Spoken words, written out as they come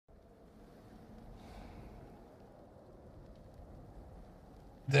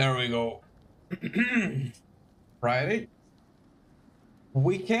There we go. Friday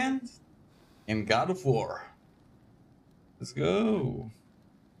weekend in God of War. Let's go.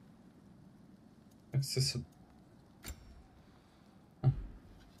 Accessible.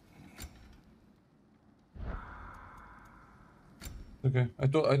 Okay, I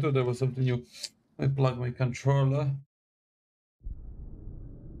thought there was something new. I plug my controller.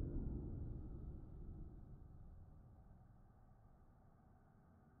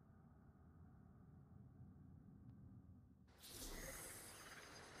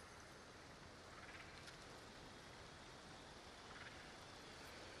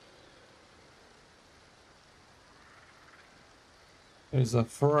 There's a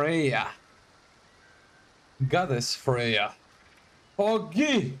Freya. Goddess Freya.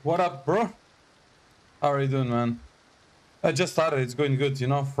 Oggy! What up, bro? How are you doing, man? I just started. It's going good, you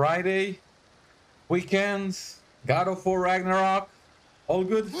know. Friday, weekends, God of War Ragnarok. All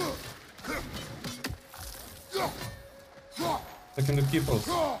good. I can do keepers.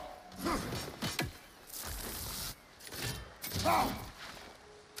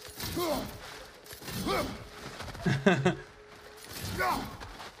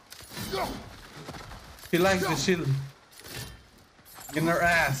 He likes the shield in her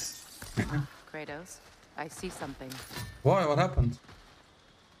ass. Kratos, I see something. Why? What happened?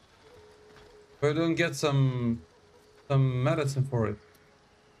 We don't get some medicine for it.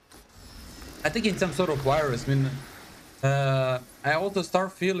 I think it's some sort of virus. I mean, I also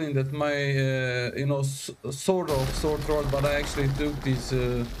start feeling that my you know, sort of sore throat, but I actually took these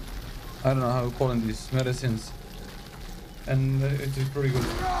I don't know how to call them, these medicines, and it is pretty good.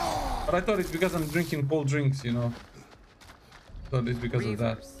 But I thought it's because I'm drinking cold drinks, you know. Thought it's because of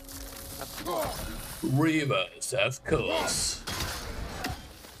that. Of course. Rivers, of course.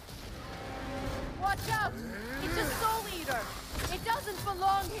 Watch out! It's a soul eater! It doesn't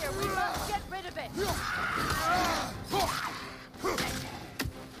belong here! We must get rid of it!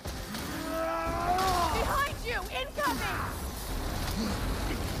 Behind you! Incoming!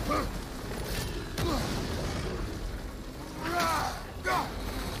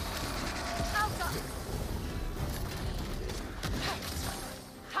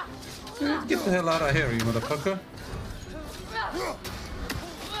 Get the hell out of here, you motherfucker.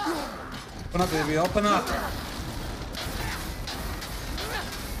 Open up, baby, open up.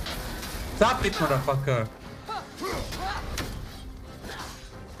 Stop it, motherfucker.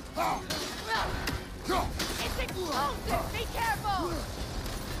 It's explosive! Be careful!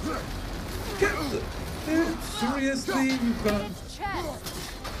 Dude, seriously? You got... Its chest!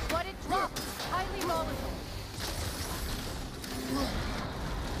 What it drops! Highly volatile!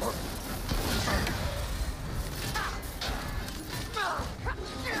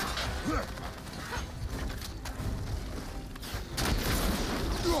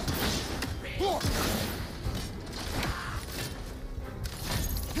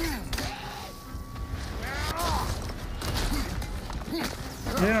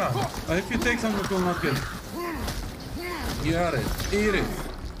 Yeah, if you take something, it will not get. You got it. Eat it.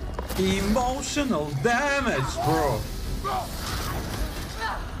 Emotional damage, bro.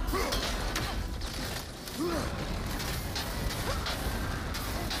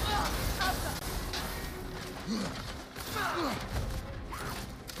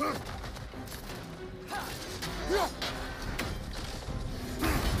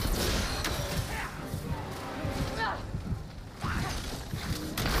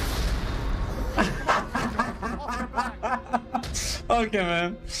 Okay,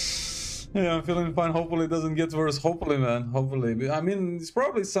 man. Yeah, I'm feeling fine. Hopefully it doesn't get worse. Hopefully, man. Hopefully. I mean, it's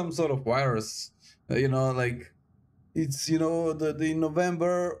probably some sort of virus. You know, like, it's, you know, the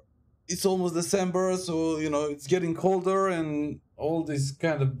November, it's almost December, so, you know, it's getting colder and all these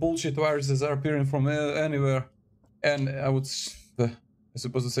kind of bullshit viruses are appearing from anywhere. And I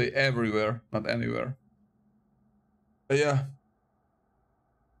suppose to say everywhere, not anywhere. But yeah.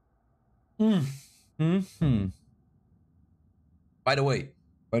 By the way,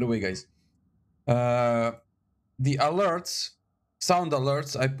 guys, the alerts, sound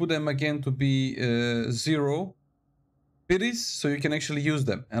alerts, I put them again to be 0 biddies, so you can actually use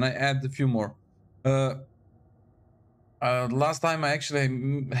them, and I add a few more. Last time I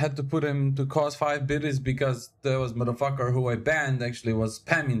actually had to put them to cause 5 biddies because there was motherfucker who I banned actually was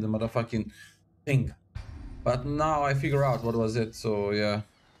spamming the motherfucking thing. But now I figure out what was it, so yeah.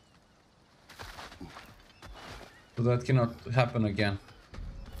 So that cannot happen again.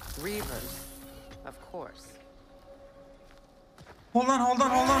 Reavers, of course. Hold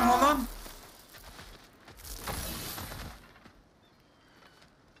on.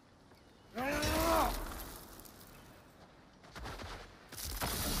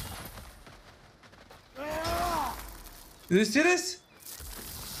 Do you see this?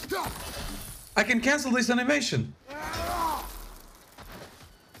 I can cancel this animation.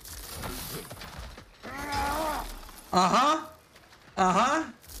 Uh-huh. Uh-huh.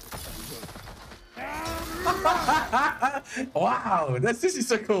 Wow, this is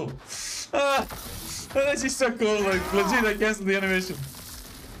so cool. This is so cool. Like, legit, I canceled the animation.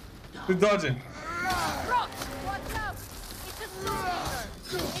 To dodging. Rock! Watch out! It's a soul eater!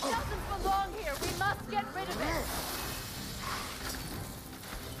 It doesn't belong here! We must get rid of it!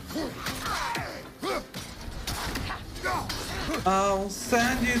 I'll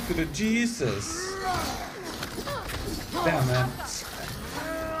send you to the Jesus. Damn, man.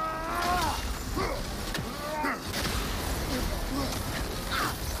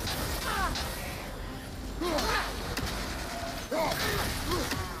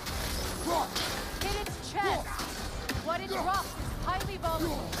 Hit its chest! What it drops is highly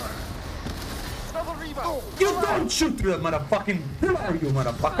volatile. You don't shoot through the motherfucking door, you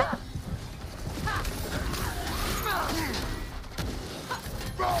motherfucker.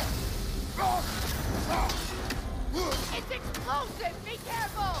 It's explosive! Be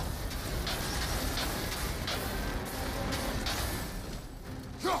careful!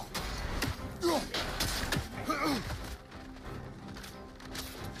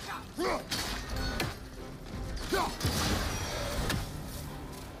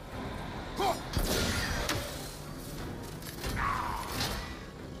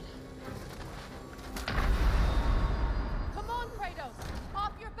 Come on, Kratos!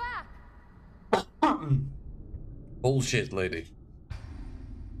 Off your back! Bullshit, lady.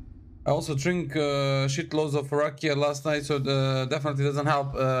 I also drink shitloads of rakia last night, so definitely doesn't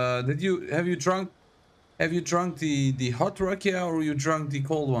help. Have you drunk the hot rakia or you drunk the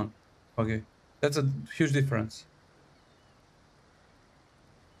cold one? Okay, that's a huge difference.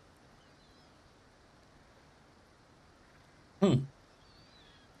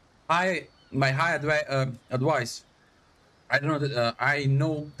 My high advice. I don't know that I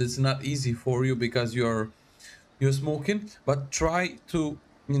know this is not easy for you because you're smoking, but try to,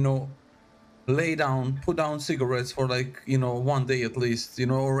 you know, put down cigarettes for like, you know, 1 day at least, you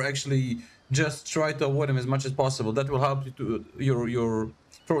know, or actually just try to avoid them as much as possible. That will help you to your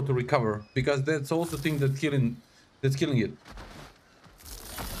throat to recover, because that's also the thing that's killing it.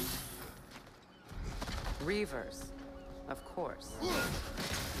 Reavers, of course.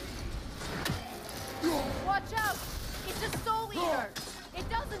 Watch out! It's a soul eater! It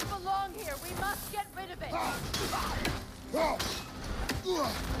doesn't belong here! We must get rid of it!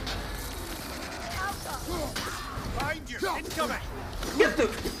 Alpha! Find you! Incoming! Get the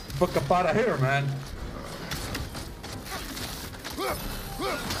fuck up out of here, man.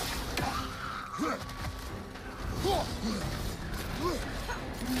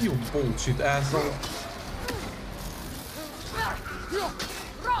 You bullshit asshole.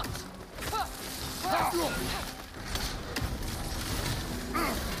 Rot!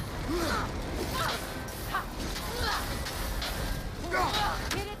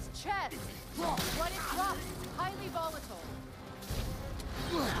 Hit its chest! What it drops is highly volatile.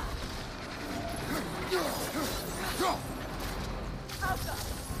 Alpha!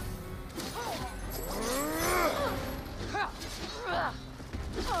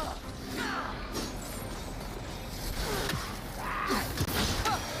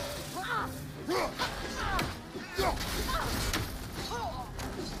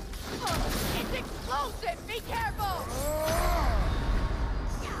 It's explosive! Be careful!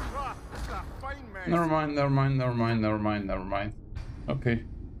 Ah, this is a fine mess. Never mind. Okay.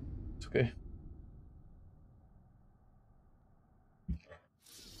 It's okay.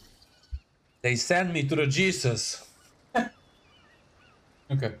 They send me to the Jesus.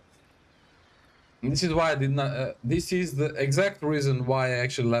 Okay. This is why I did not. This is the exact reason why I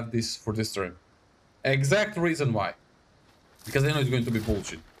actually left this for this stream. Exact reason why. Because I know it's going to be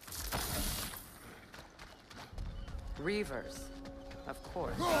bullshit. Reavers, of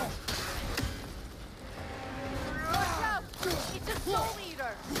course. Watch out! It's a soul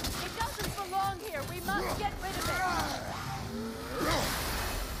eater! It doesn't belong here! We must get rid of it!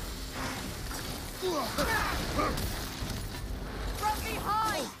 From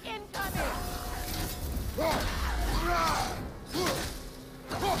behind! Incoming!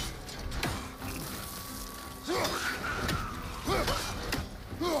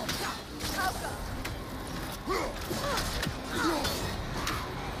 Alpha!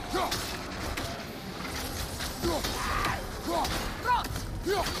 Rot!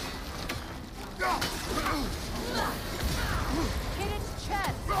 Hit its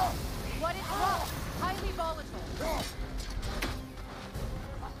chest! What it drops is highly volatile.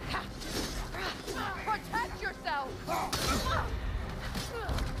 Protect yourself! yourself!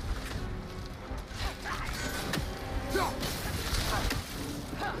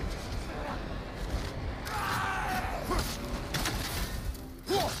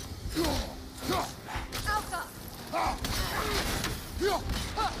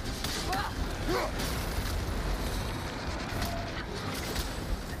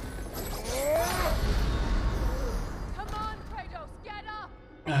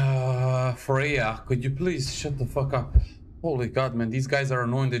 Freya, could you please shut the fuck up? Holy god, man, these guys are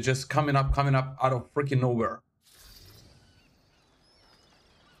annoying. They're just coming up out of freaking nowhere.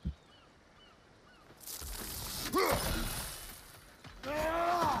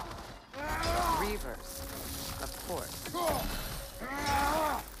 Reavers, of course.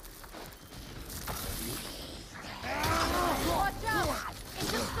 Watch out!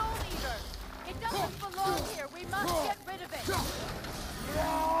 It's a soul eater! It doesn't belong here! We must get rid of it!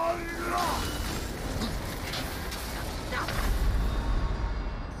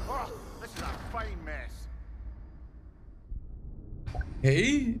 Oh, this is a fine mess.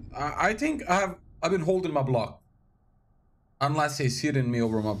 Hey, I think I've been holding my block. Unless he's hitting me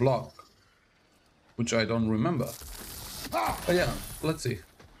over my block. Which I don't remember. But yeah, let's see.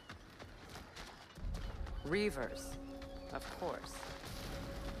 Reavers, of course.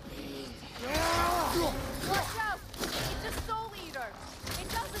 Watch out! It's a soul eater! It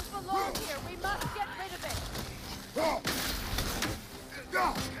doesn't belong here! We must get rid of it!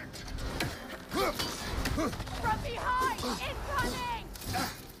 From behind! Incoming!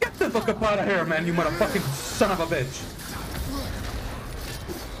 Get the fuck up out of here, man, you motherfucking son of a bitch.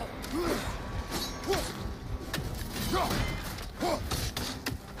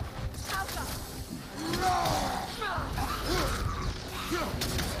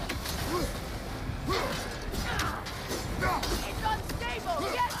 It's unstable!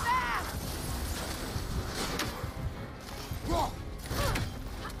 Get back!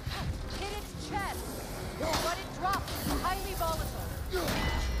 Hit its chest! What it drops is highly volatile.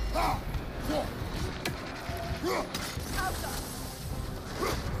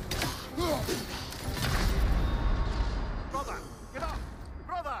 Brother, get up!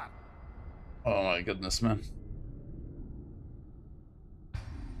 Brother! Oh my goodness, man.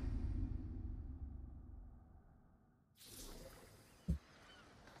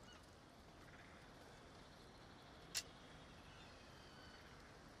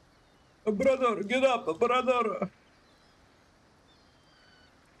 Brother, get up, brother.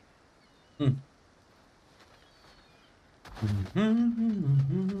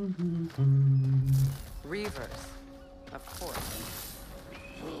 Reavers, of course.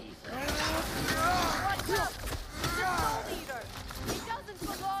 Watch out! It's a soul eater! It doesn't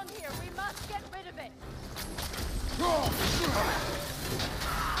belong here! We must get rid of it!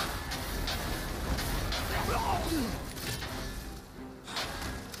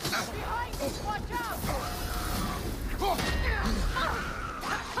 Behind you! Watch out!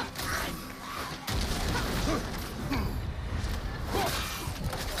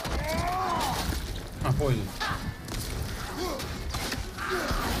 Ah, poison.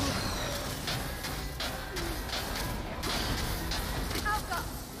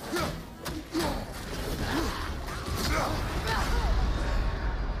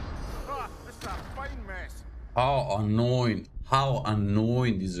 Ah, this is a fine mess. How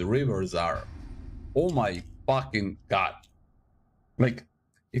annoying these rivers are. Oh my fucking god. Like,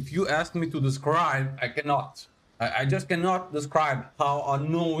 if you ask me to describe, I cannot. I just cannot describe how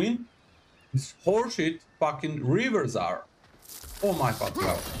annoying these horseshit fucking rivers are. Oh my fucking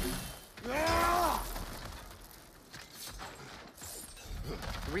god.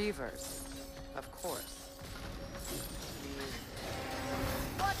 Reavers, of course.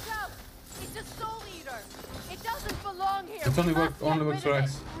 Watch out! It's a soul eater! It doesn't belong here! It's We only must works get for rid of X.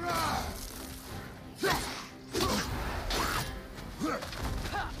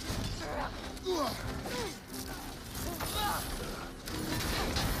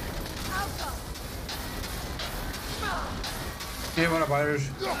 Hey, what up, Irish?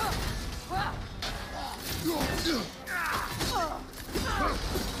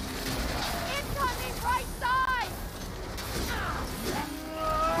 Incoming right side!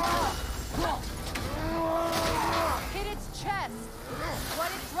 Hit its chest! What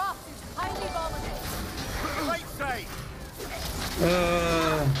it drops is highly volatile. Right side!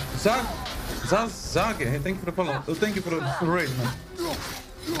 Zag, hey, thank you for the follow. Oh, thank you for the raid, man.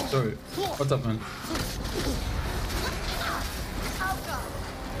 Sorry. What's up, man?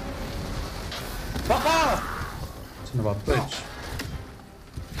 Fuck off! Son of a bitch.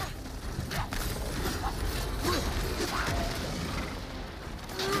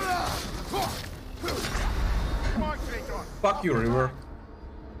 Thank you, River.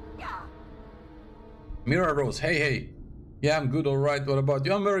 Mira Rose, hey, hey. Yeah, I'm good, alright. What about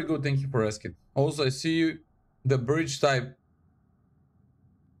you? I'm very good, thank you for asking. Also, I see you, the bridge type.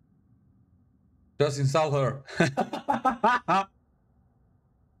 Just install her.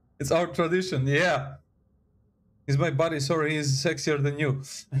 It's our tradition, yeah. He's my buddy, sorry, he's sexier than you.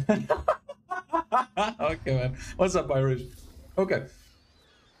 Okay, man. What's up, Irish? Okay.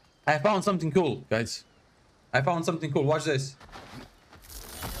 I found something cool, guys. I found something cool. Watch this.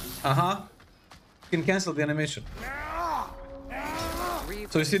 Uh-huh. You can cancel the animation.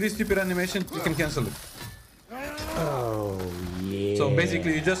 So you see this stupid animation? You can cancel it. Oh, yeah. So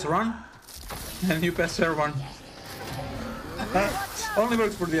basically you just run and you pass everyone. Only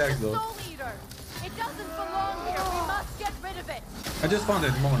works for the axe though. Soul Eater. It doesn't belong here. We must get rid of it. I just found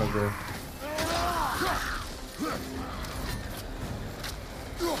it a moment ago.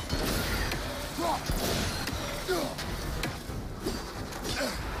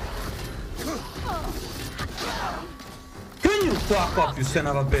 Can you fuck off, you son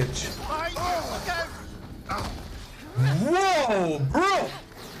of a bitch? Whoa, bro!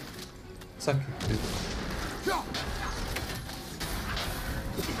 Suck it, dude.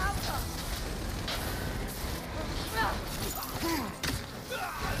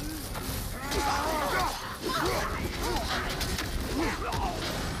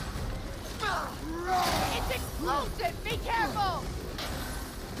 It's explosive. Be careful.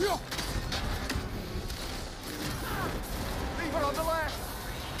 Leave her on the left.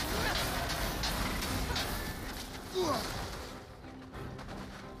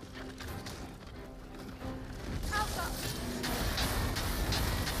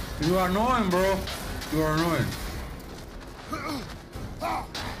 You are annoying, bro. You are annoying.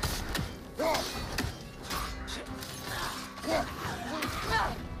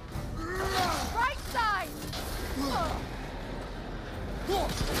 Right side.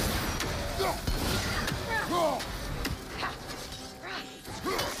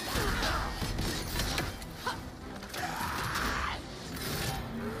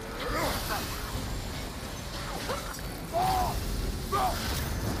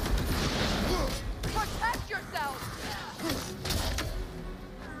 Protect yourself.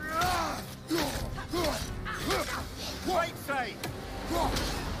 Right side.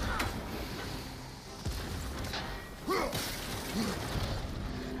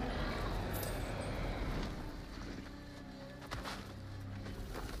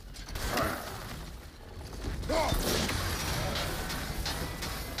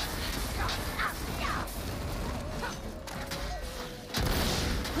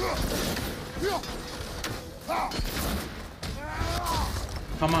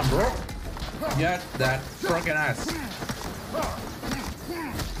 Come on, bro. Get that fucking ass.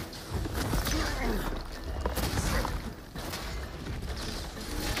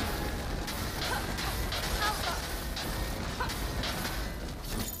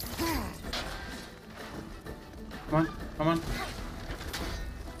 Come on, come on.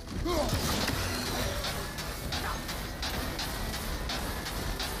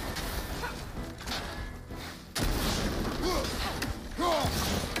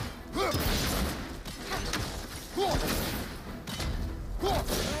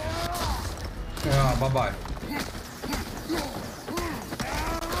 Yeah, bye-bye.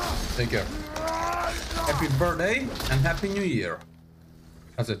 Take care. Happy birthday and happy new year.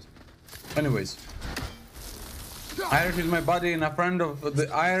 That's it. Anyways. Irish is my buddy and a friend of the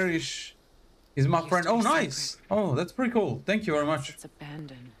Irish is my friend. Oh, nice. Oh, that's pretty cool. Thank you very much. It's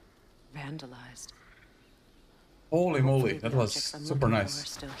abandoned, vandalized. Holy moly, Hopefully that the was objects I'm super looking for nice. are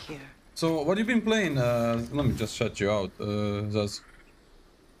still here. So, what have you been playing? Let me just shut you out, Zaz.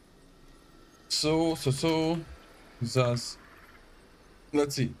 Zaz.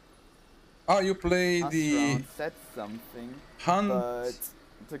 Let's see. Oh, you play the Astronaut said something, Hunt but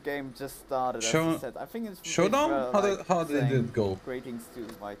the game just started. Show- As I said, I think it's Showdown? well, How did saying it go? Greetings to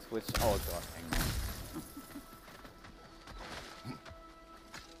my Twitch. Oh god, hang on.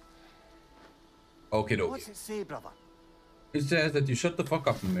 Okay, dokie. What's it say, brother? It says that you shut the fuck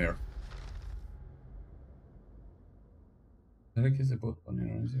up, Mir. Derek is about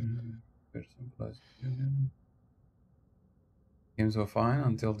games were fine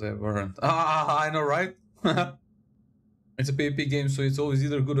until they weren't. Ah, I know, right? It's a PvP game, so it's always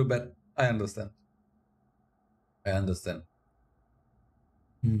either good or bad. I understand. I understand.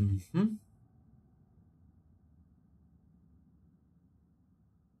 Mm-hmm.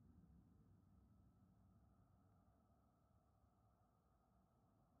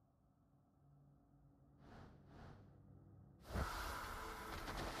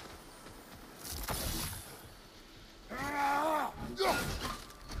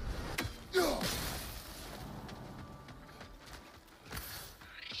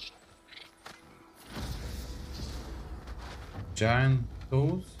 Giant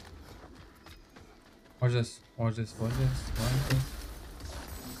toes. Watch this. Watch this. Watch this. Watch this.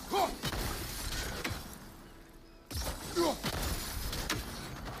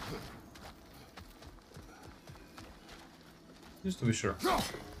 Just to be sure.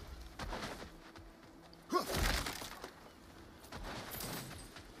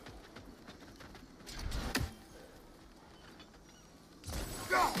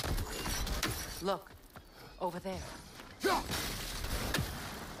 Look, over there.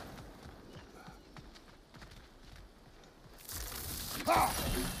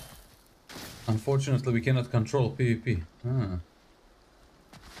 Unfortunately, we cannot control PvP. Ah.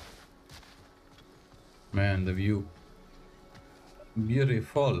 Man, the view.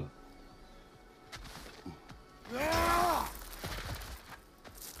 Beautiful.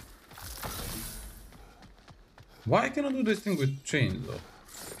 Why can I do this thing with chains though?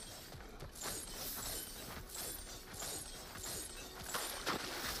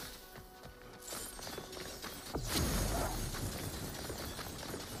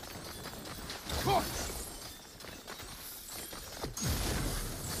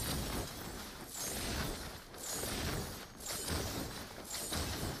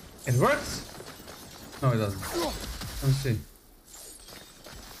 It works? No, it doesn't. Let's see.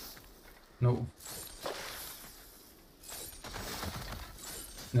 No.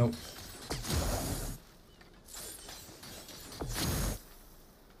 Nope.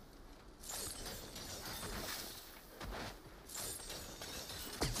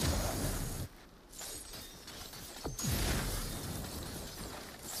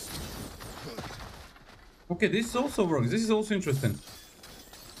 Okay, this also works. This is also interesting.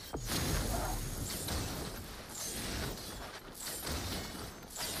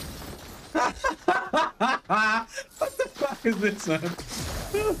 What the fuck is this, man?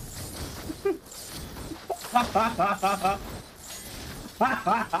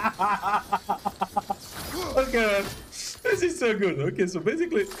 Okay, man. This is so good. Okay, so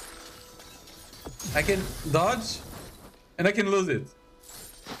basically, I can dodge and I can lose it.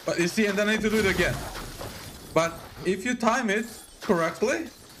 But you see, and then I need to do it again. But if you time it correctly,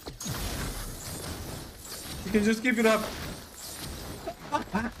 you can just keep it up.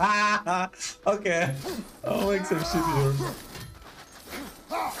 Okay, I'll make some shit here.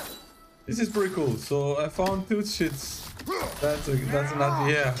 This is pretty cool. So I found two shits. That's not,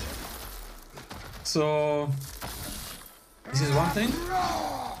 yeah. So this is one thing.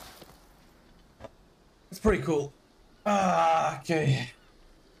 It's pretty cool. Okay.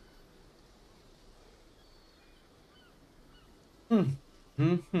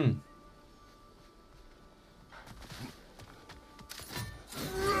 The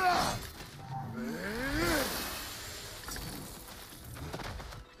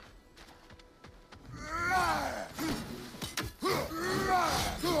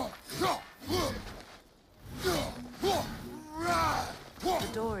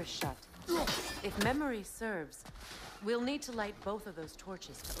door is shut. If memory serves, we'll need to light both of those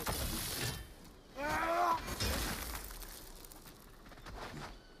torches to open it.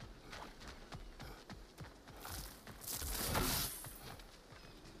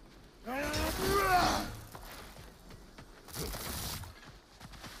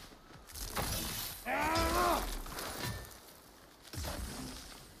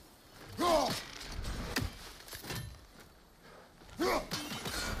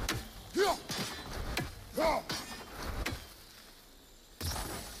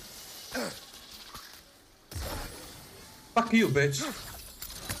 Fuck you, bitch.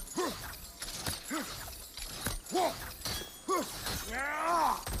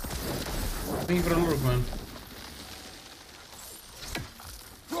 Thank you for the look, man.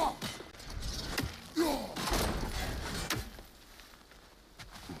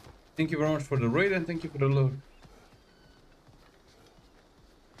 Thank you very much for the raid and thank you for the loot.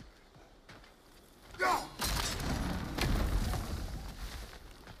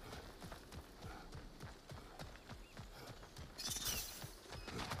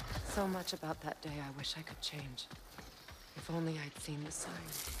 So much about that day I wish I could change. If only I'd seen the sign.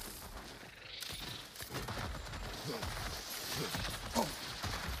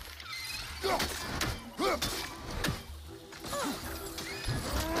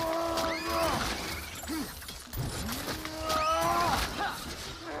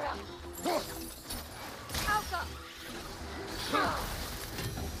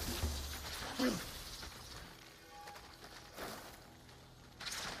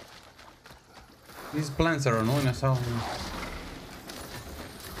 These plants are annoying as hell.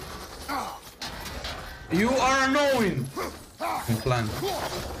 You are annoying! Plant.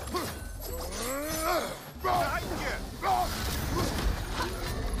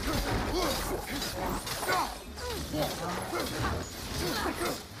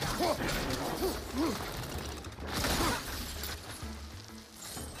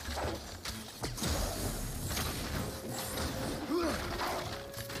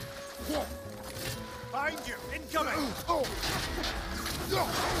 Behind you! Incoming!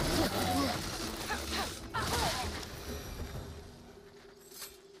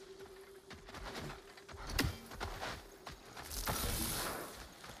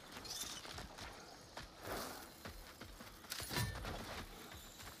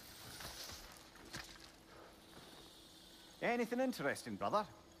 Anything interesting, brother?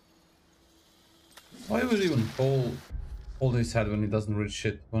 Why would he even hold his head when he doesn't read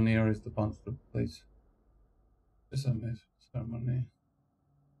shit? When here is the punch to place. Just a mess. Ceremony.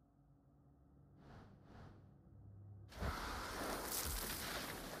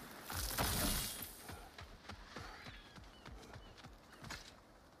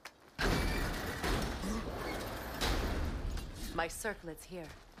 My circlet's here.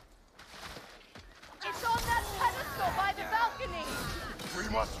 It's on that pedestal by the balcony! We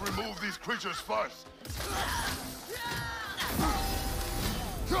must remove these creatures first!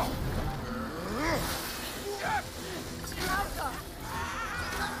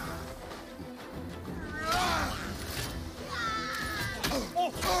 Oh,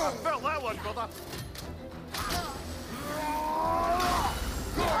 I felt that one, brother.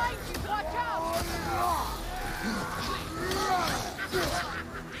 Behind you, watch out!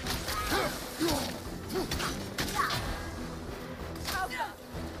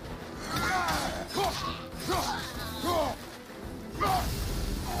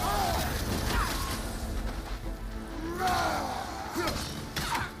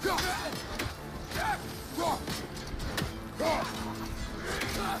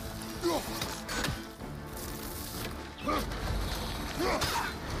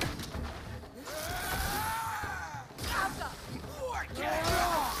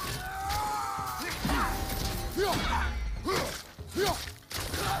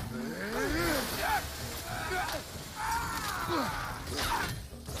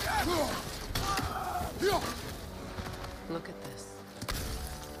 Look at this.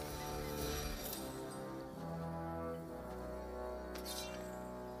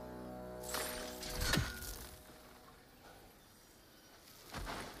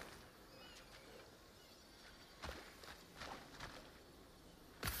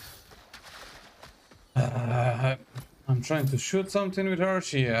 I'm trying to shoot something with her.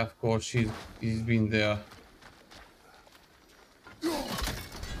 Yeah, of course, he's been there.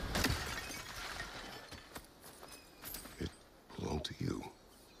 It belonged to you.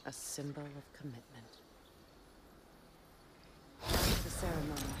 A symbol of commitment. After the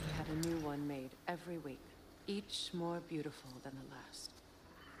ceremony, he had a new one made every week, each more beautiful than the last.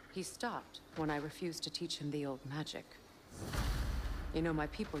 He stopped when I refused to teach him the old magic. You know, my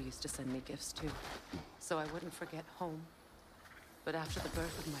people used to send me gifts too, so I wouldn't forget home. But after the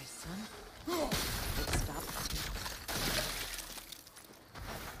birth of my son, it stopped.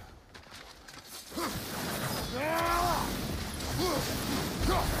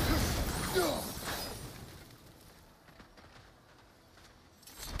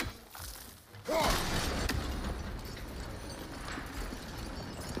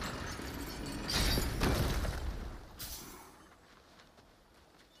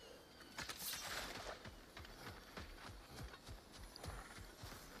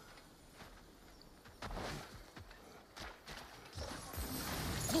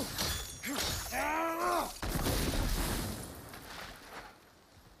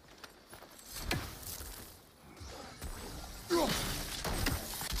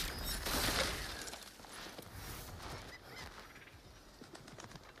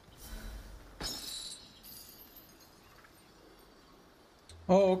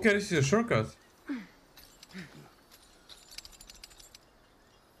 Oh, okay, this is a shortcut.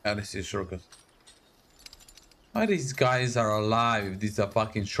 Yeah, this is a shortcut. Why these guys are alive? This is a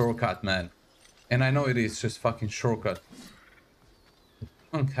fucking shortcut, man. And I know it is just fucking shortcut.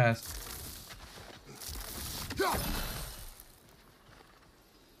 Come on, cast.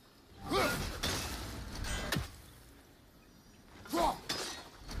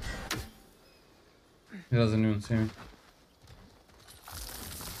 He doesn't even see me.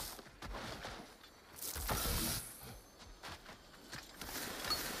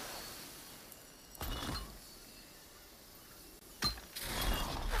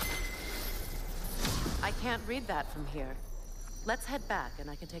 I can't read that from here. Let's head back and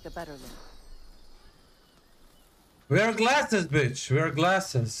I can take a better look. Wear glasses, bitch! Wear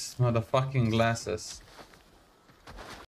glasses. Motherfucking glasses.